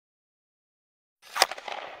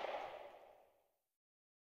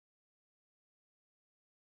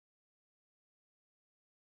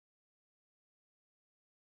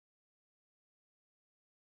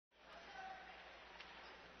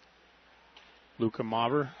Luka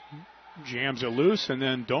Maver jams it loose, and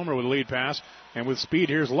then Domer with a lead pass. And with speed,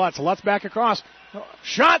 here's Lutz. Lutz back across.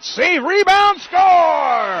 Shot, save, rebound,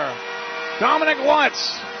 score! Dominic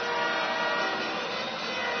Lutz.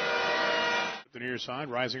 The near side,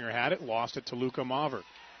 Hausinger had it, lost it to Luka Maver.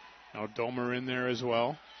 Now Domer in there as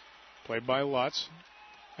well. Played by Lutz.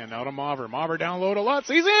 And now to Maver. Maver down low to Lutz.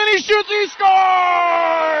 He's in, he shoots, he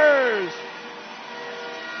scores!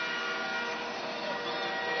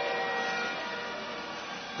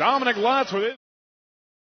 Dominic Lutz with it.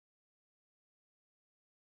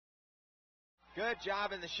 Good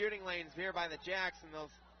job in the shooting lanes here by the Jacks, and they'll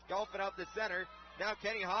gulp it out the center. Now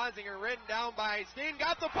Kenny Hausinger, ridden down by Steen,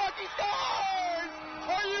 got the puck, he scores!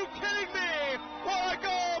 Are you kidding me? What a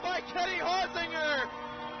goal by Kenny Hausinger!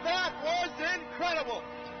 That was incredible.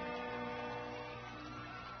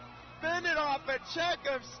 Fended off a check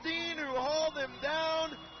of Steen, who hauled him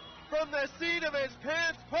down from the seat of his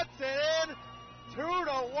pants, puts it in.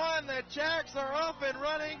 2-1, the Jacks are up and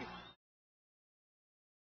running.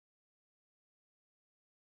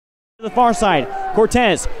 To the far side,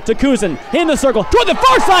 Cortez to Kuzin, in the circle, toward the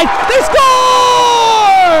far side, they score!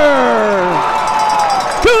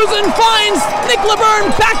 Kuzin finds Nick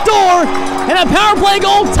Laburn, backdoor, and a power play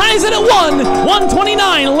goal ties it at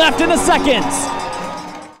 1:29 left in the second.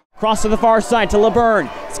 Cross to the far side to Laburn,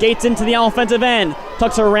 skates into the offensive end,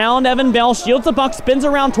 tucks around Evan Bell, shields the puck, spins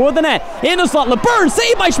around toward the net, in the slot, Laburn,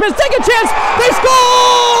 saved by Schmitz, take a chance, they score!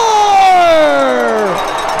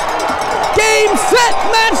 Game, set,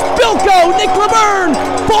 match, Bilko, Nick Laburn,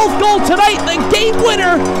 both goals tonight, the game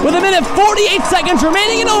winner with 1:48 seconds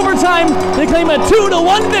remaining in overtime to claim a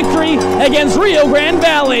 2-1 victory against Rio Grande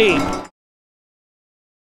Valley.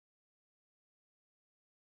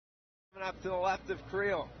 Coming up to the left of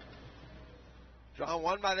Creel. Drawn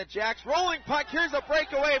one by the Jacks, rolling puck, here's a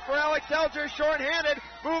breakaway for Alex Alger, short-handed,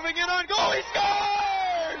 moving in on goal, he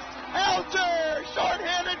scores! Alger,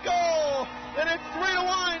 short-handed goal, and it's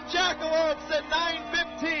 3-1, Jackalopes at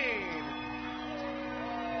 9:15.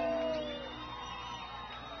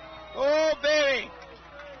 Oh, baby.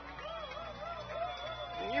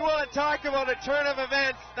 You want to talk about a turn of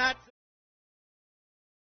events, that's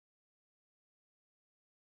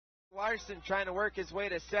Larson trying to work his way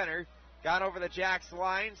to center. Got over the Jacks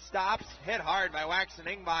line, stops, hit hard by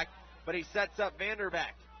Waxin-Engback, but he sets up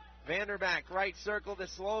Vanderbeck. Vanderbeck, right circle to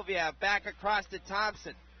Slovia, back across to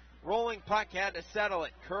Thompson. Rolling puck, had to settle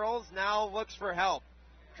it. Curls, now looks for help.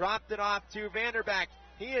 Dropped it off to Vanderbeck.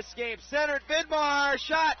 He escapes, centered, Vidmar,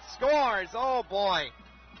 shot, scores. Oh boy.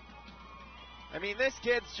 I mean, this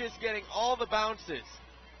kid's just getting all the bounces.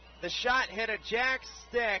 The shot hit a Jack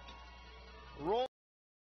stick. Roll.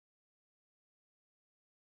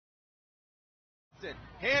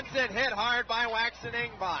 Hansen hit hard by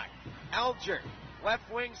Waxin-Engback. Alger, left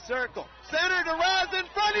wing circle. Center to Raz in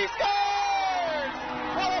front, he scores!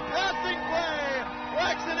 What a passing play!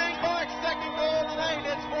 Waxin-Engback's second goal tonight.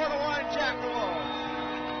 It's 4-1 Jackalopes.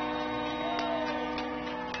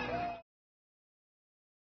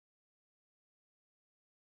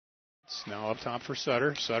 It's now up top for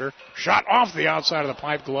Sutter. Sutter shot off the outside of the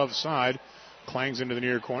pipe glove side. Clangs into the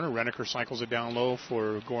near corner. Renneker cycles it down low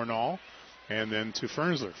for Gornall. And then to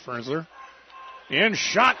Fernsler. Fernsler in,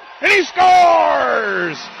 shot, and he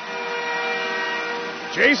scores!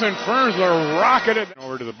 Jasen Fernsler rocketed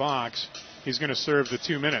over to the box. He's going to serve the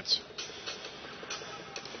 2 minutes.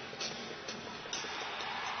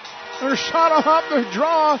 Their shot off the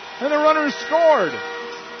draw, and the runners scored.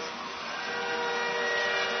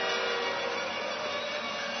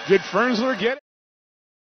 Did Fernsler get it?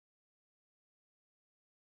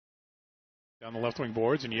 Down the left wing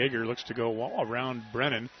boards, and Jaeger looks to go around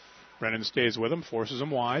Brennan. Brennan stays with him, forces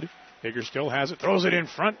him wide. Jaeger still has it, throws it in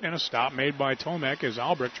front, and a stop made by Tomek as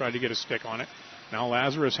Albrecht tried to get a stick on it. Now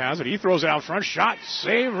Lazarus has it. He throws it out front. Shot,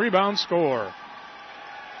 save, rebound, score.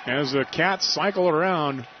 As the Cats cycle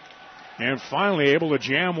around and finally able to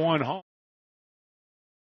jam one home.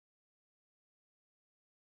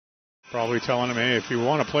 Probably telling him, hey, if you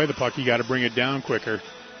want to play the puck, you got to bring it down quicker.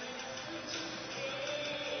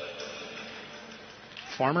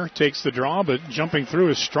 Farmer takes the draw, but jumping through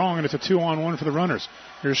is Strong, and it's a 2-on-1 for the runners.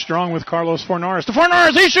 Here's Strong with Carlos Fornaris. To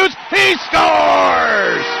Fornaris, he shoots, he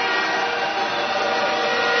scores!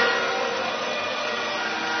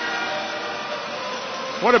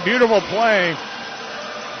 What a beautiful play.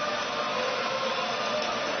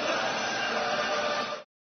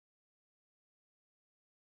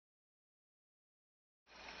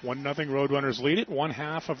 One nothing Roadrunners lead it. One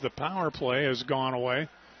half of the power play has gone away.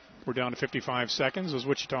 We're down to 55 seconds as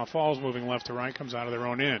Wichita Falls, moving left to right, comes out of their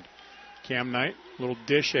own end. Cam Knight, little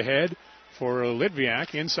dish ahead for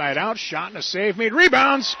Litviak. Inside out, shot and a save made.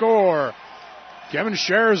 Rebound, score. Kevin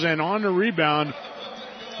Charyszyn on the rebound.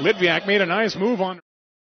 Litviak made a nice move on.